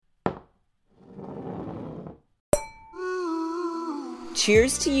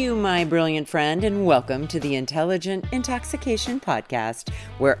Cheers to you, my brilliant friend, and welcome to the Intelligent Intoxication Podcast,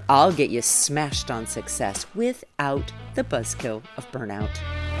 where I'll get you smashed on success without the buzzkill of burnout.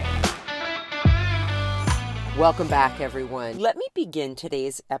 Welcome back, everyone. Let me begin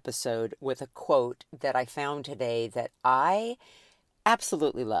today's episode with a quote that I found today that I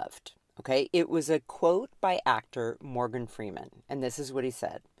absolutely loved. Okay, it was a quote by actor Morgan Freeman, and this is what he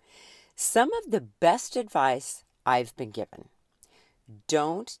said. Some of the best advice I've been given.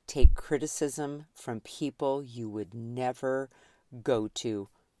 Don't take criticism from people you would never go to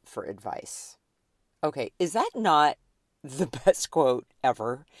for advice. Okay, is that not the best quote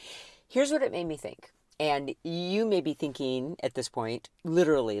ever? Here's what it made me think. And you may be thinking at this point,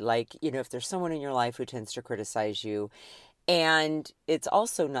 literally, like, if there's someone in your life who tends to criticize you, and it's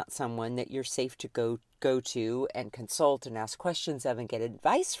also not someone that you're safe to go to and consult and ask questions of and get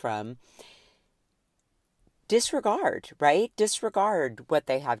advice from, disregard, right? Disregard what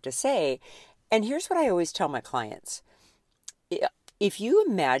they have to say. And here's what I always tell my clients. If you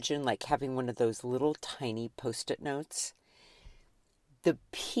imagine like having one of those little tiny Post-it notes, the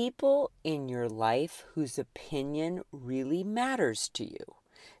people in your life whose opinion really matters to you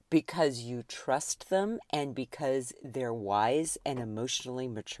because you trust them and because they're wise and emotionally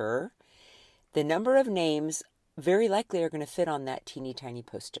mature, the number of names very likely are going to fit on that teeny tiny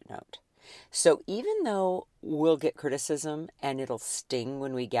Post-it note. So even though we'll get criticism and it'll sting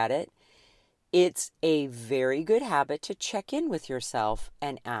when we get it, it's a very good habit to check in with yourself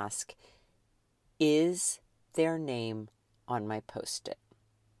and ask, is their name on my Post-it?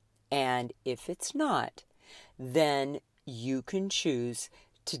 And if it's not, then you can choose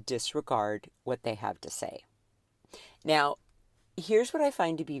to disregard what they have to say. Now, here's what I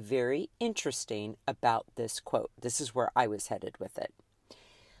find to be very interesting about this quote. This is where I was headed with it.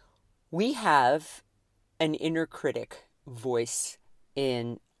 We have an inner critic voice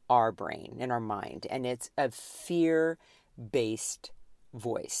in our brain, in our mind, and it's a fear-based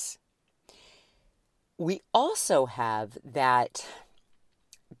voice. We also have that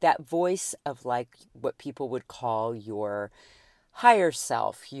voice of like what people would call your higher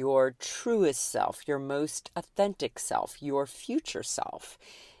self, your truest self, your most authentic self, your future self.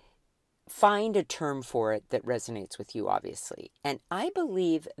 Find a term for it that resonates with you, obviously. And I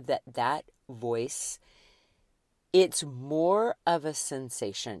believe that voice, it's more of a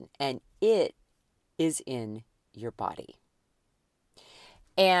sensation, and it is in your body.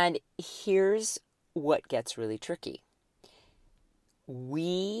 And here's what gets really tricky.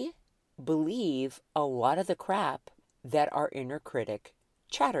 We believe a lot of the crap that our inner critic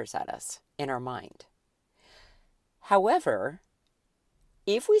chatters at us in our mind. However,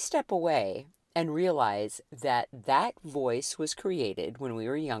 if we step away and realize that voice was created when we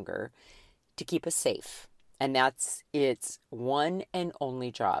were younger to keep us safe, and that's its one and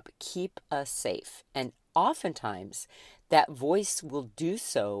only job, keep us safe. And oftentimes that voice will do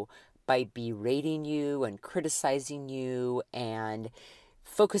so by berating you and criticizing you and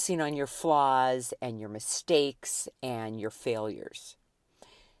focusing on your flaws and your mistakes and your failures.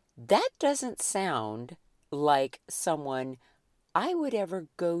 That doesn't sound like someone I would ever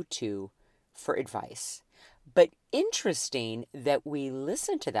go to for advice. But interesting that we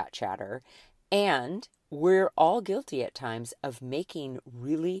listen to that chatter, and we're all guilty at times of making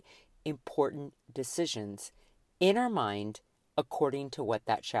really important decisions in our mind according to what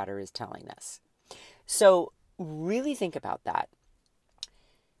that chatter is telling us. So really think about that.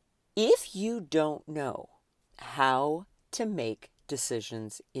 If you don't know how to make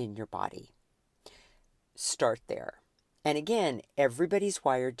decisions in your body, start there. And again, everybody's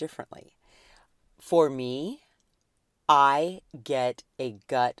wired differently. For me, I get a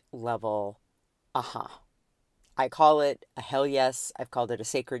gut level aha. I call it a hell yes. I've called it a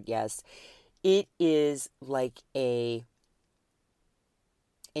sacred yes. It is like a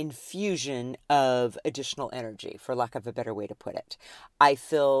infusion of additional energy, for lack of a better way to put it. I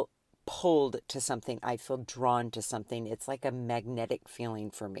feel pulled to something. I feel drawn to something. It's like a magnetic feeling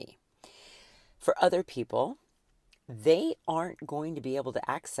for me. For other people, they aren't going to be able to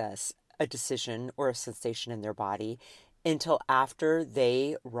access a decision or a sensation in their body until after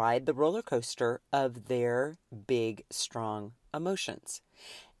they ride the roller coaster of their big, strong emotions.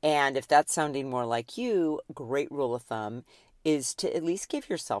 And if that's sounding more like you, great rule of thumb is to at least give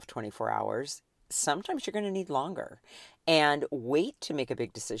yourself 24 hours. Sometimes you're going to need longer. And wait to make a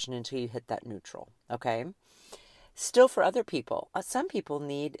big decision until you hit that neutral, okay? Still, for other people, some people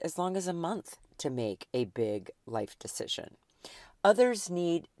need as long as a month to make a big life decision. Others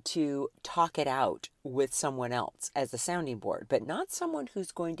need to talk it out with someone else as a sounding board, but not someone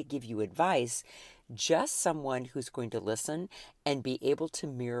who's going to give you advice, just someone who's going to listen and be able to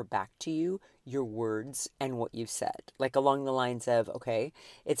mirror back to you your words and what you've said. Like along the lines of, okay,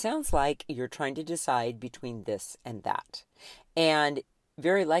 it sounds like you're trying to decide between this and that. And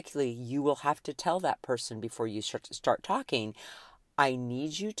very likely you will have to tell that person before you start talking, I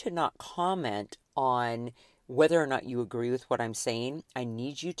need you to not comment on whether or not you agree with what I'm saying. I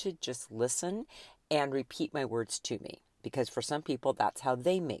need you to just listen and repeat my words to me. Because for some people, that's how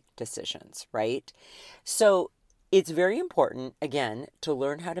they make decisions, right? So it's very important, again, to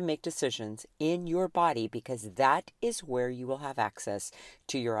learn how to make decisions in your body because that is where you will have access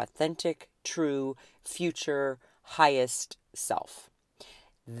to your authentic, true, future, highest self.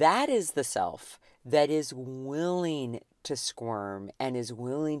 That is the self that is willing to squirm and is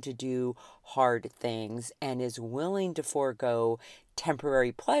willing to do hard things and is willing to forego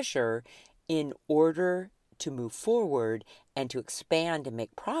temporary pleasure in order to move forward and to expand and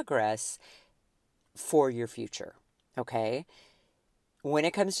make progress for your future. Okay? When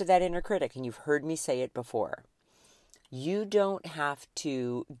it comes to that inner critic, and you've heard me say it before, you don't have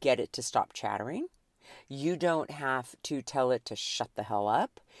to get it to stop chattering. You don't have to tell it to shut the hell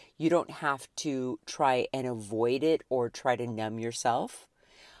up. You don't have to try and avoid it or try to numb yourself.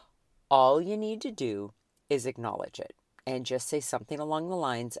 All you need to do is acknowledge it and just say something along the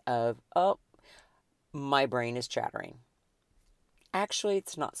lines of, oh, my brain is chattering. Actually,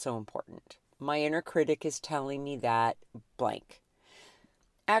 it's not so important. My inner critic is telling me that blank.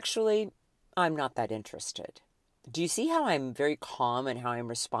 Actually, I'm not that interested. Do you see how I'm very calm in how I'm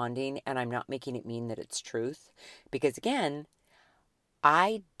responding and I'm not making it mean that it's truth? Because again,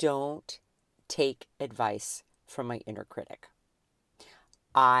 I don't take advice from my inner critic.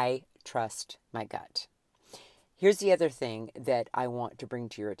 I trust my gut. Here's the other thing that I want to bring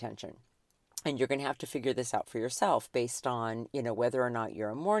to your attention. And you're going to have to figure this out for yourself based on, whether or not you're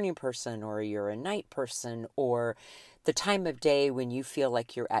a morning person or you're a night person or the time of day when you feel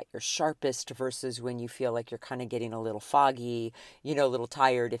like you're at your sharpest versus when you feel like you're kind of getting a little foggy, a little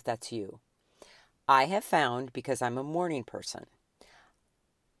tired if that's you. I have found, because I'm a morning person,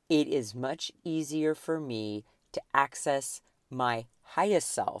 it is much easier for me to access my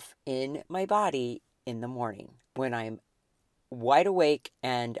highest self in my body in the morning when I'm wide awake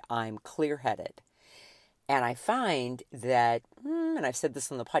and I'm clear-headed. And I find that, and I've said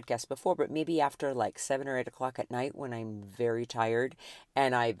this on the podcast before, but maybe after like 7 or 8 o'clock at night when I'm very tired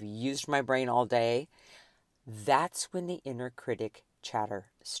and I've used my brain all day, that's when the inner critic chatter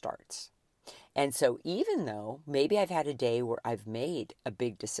starts. And so even though maybe I've had a day where I've made a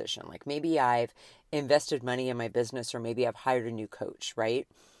big decision, like maybe I've invested money in my business or maybe I've hired a new coach, right?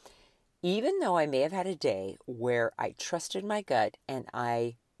 Even though I may have had a day where I trusted my gut and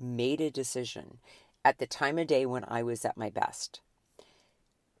I made a decision at the time of day when I was at my best,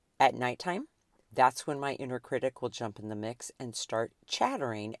 at nighttime, that's when my inner critic will jump in the mix and start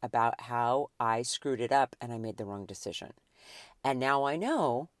chattering about how I screwed it up and I made the wrong decision. And now I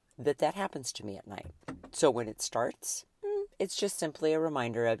know that that happens to me at night. So when it starts, it's just simply a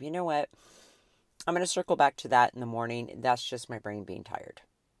reminder of, you know what, I'm going to circle back to that in the morning. That's just my brain being tired.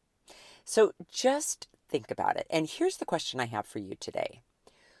 So just think about it. And here's the question I have for you today.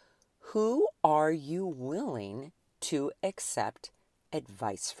 Who are you willing to accept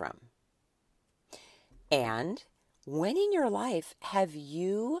advice from? And when in your life have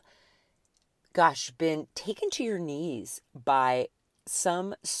you, been taken to your knees by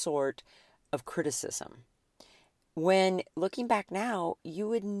some sort of criticism? When looking back now, you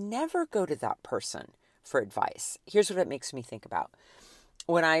would never go to that person for advice. Here's what it makes me think about.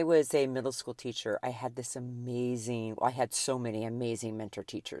 When I was a middle school teacher, I had I had so many amazing mentor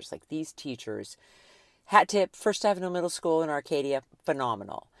teachers. Like these teachers, hat tip, First Avenue Middle School in Arcadia,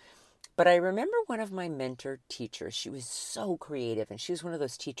 phenomenal. But I remember one of my mentor teachers, she was so creative and she was one of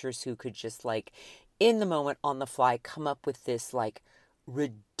those teachers who could just like in the moment on the fly come up with this like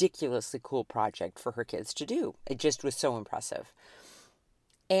ridiculously cool project for her kids to do. It just was so impressive.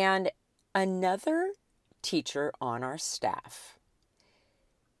 And another teacher on our staff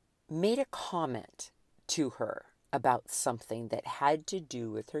made a comment to her about something that had to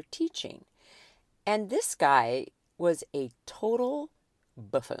do with her teaching. And this guy was a total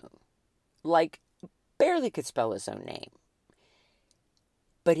buffoon. Like, barely could spell his own name.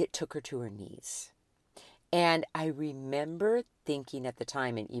 But it took her to her knees. And I remember thinking at the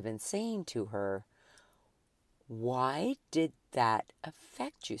time and even saying to her, why did that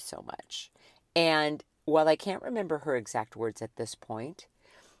affect you so much? And while I can't remember her exact words at this point,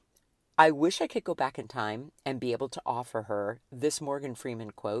 I wish I could go back in time and be able to offer her this Morgan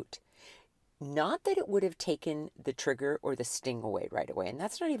Freeman quote. Not that it would have taken the trigger or the sting away right away, and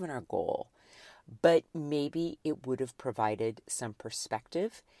that's not even our goal. but maybe it would have provided some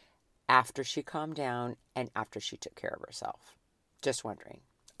perspective after she calmed down and after she took care of herself. Just wondering.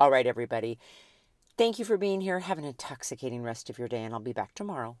 All right, everybody. Thank you for being here. Have an intoxicating rest of your day, and I'll be back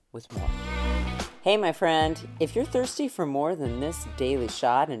tomorrow with more. Hey, my friend, if you're thirsty for more than this daily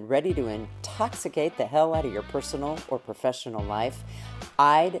shot and ready to intoxicate the hell out of your personal or professional life,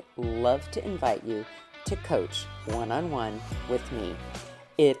 I'd love to invite you to coach one-on-one with me.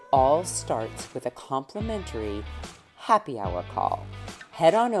 It all starts with a complimentary happy hour call.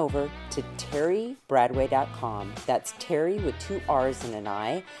 Head on over to terrybradway.com. That's Terry with 2 R's and an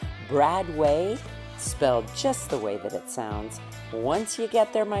I. Bradway, spelled just the way that it sounds. Once you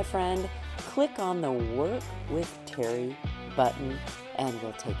get there, my friend, click on the Work with Terry button and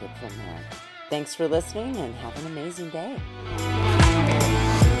we'll take it from there. Thanks for listening and have an amazing day.